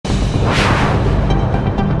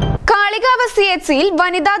PHCയിൽ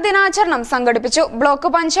വനിതാ ദിനാചരണം സംഘടിപ്പിച്ചു. Block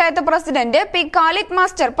panchayat president P Khalid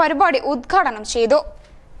master പരിപാടി ഉദ്ഘാടനം ചെയ്തു.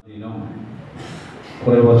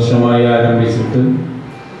 കുറേ വർഷമായി ആരംഭിച്ചിട്ട്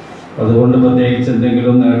അതുകൊണ്ട് പ്രത്യേകിച്ച്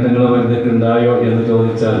എന്തെങ്കിലും നേട്ടങ്ങൾ വനിതയ്ക്കുണ്ടായോ എന്ന്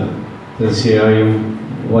ചോദിച്ചാൽ തീർച്ചയായും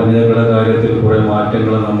വനിതകളുടെ കാര്യത്തിൽ കുറേ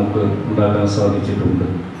മാറ്റങ്ങൾ നമുക്ക് ഉണ്ടാക്കാൻ സാധിച്ചിട്ടുണ്ട്.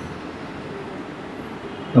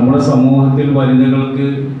 നമ്മുടെ സമൂഹത്തിൽ വനിതകൾക്ക്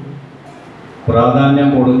പ്രാധാന്യം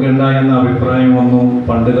കൊടുക്കേണ്ട എന്ന അഭിപ്രായമൊന്നും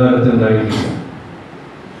പണ്ടുകാലത്ത് ഉണ്ടായിട്ടില്ല.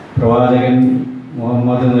 പ്രവാചകൻ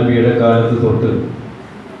മുഹമ്മദ് നബിയുടെ കാലത്ത് തൊട്ട്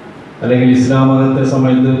അല്ലെങ്കിൽ ഇസ്ലാം മതത്തെ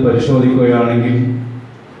സമയത്ത് പരിശോധിക്കുകയാണെങ്കിൽ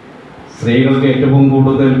സ്ത്രീകൾക്ക് ഏറ്റവും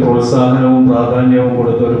കൂടുതൽ പ്രോത്സാഹനവും പ്രാധാന്യവും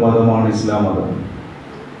കൊടുത്ത ഒരു മതമാണ് ഇസ്ലാം മതം.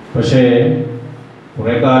 പക്ഷേ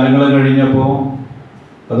കുറേ കാലങ്ങൾ കഴിഞ്ഞപ്പോൾ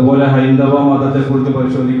അതുപോലെ ഹൈന്ദവ മതത്തെക്കുറിച്ച്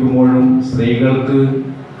പരിശോധിക്കുമ്പോഴും സ്ത്രീകൾക്ക്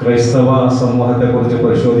ക്രൈസ്തവ സമൂഹത്തെക്കുറിച്ച്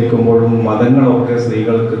പരിശോധിക്കുമ്പോഴും മതങ്ങളൊക്കെ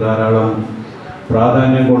സ്ത്രീകൾക്ക് ധാരാളം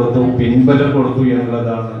പ്രാധാന്യം കൊടുത്തു, പിൻബലം കൊടുത്തു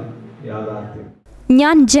എന്നുള്ളതാണ് യാഥാർത്ഥ്യം.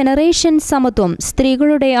 ഞാൻ ജനറേഷൻ സമത്വം,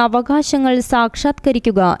 സ്ത്രീകളുടെ അവകാശങ്ങൾ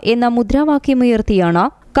സാക്ഷാത്കരിക്കുക എന്ന മുദ്രാവാക്യമുയർത്തിയാണ്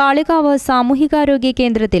കാളികാവ് സാമൂഹികാരോഗ്യ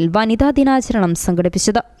കേന്ദ്രത്തിൽ വനിതാ ദിനാചരണം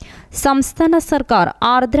സംഘടിപ്പിച്ചത്. സംസ്ഥാന സർക്കാർ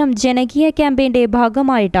ആർദ്രം ജനകീയ ക്യാമ്പയിന്റെ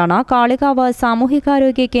ഭാഗമായിട്ടാണ് കാളികാവ്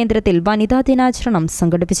സാമൂഹികാരോഗ്യ കേന്ദ്രത്തിൽ വനിതാ ദിനാചരണം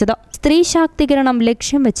സംഘടിപ്പിച്ചത്. സ്ത്രീ ശാക്തീകരണം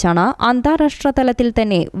ലക്ഷ്യം വെച്ചാണ് അന്താരാഷ്ട്ര തലത്തിൽ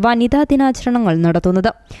തന്നെ വനിതാ ദിനാചരണങ്ങൾ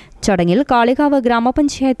നടത്തുന്നത്. ചടങ്ങിൽ കാളികാവ്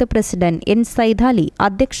ഗ്രാമപഞ്ചായത്ത് പ്രസിഡന്റ് എൻ സൈദാലി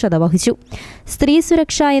അധ്യക്ഷത വഹിച്ചു. സ്ത്രീ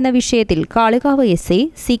സുരക്ഷ എന്ന വിഷയത്തിൽ കാളികാവ് SI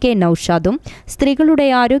CK നൌഷാദും സ്ത്രീകളുടെ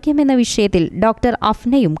ആരോഗ്യം എന്ന വിഷയത്തിൽ ഡോക്ടർ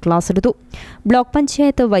അഫ്നയും ക്ലാസ് എടുത്തു. Block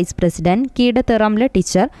panchayat vice president Keedath Ramla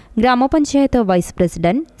teacher, ഗ്രാമപഞ്ചായത്ത് വൈസ്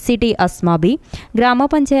പ്രസിഡന്റ് CT അസ്മാബി,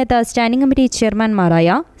 ഗ്രാമപഞ്ചായത്ത് standing committee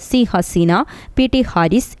ചെയർമാൻമാരായ C Hasina, PT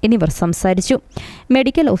Haris എന്നിവർ സംസാരിച്ചു.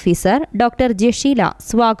 മെഡിക്കൽ ഓഫീസർ ഡോക്ടർ ജഷീല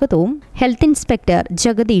സ്വാഗതവും ഹെൽത്ത് ഇൻസ്പെക്ടർ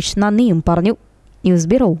ജഗദീഷ് നന്ദിയും പറഞ്ഞു. News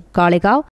bureau, Kalikavu.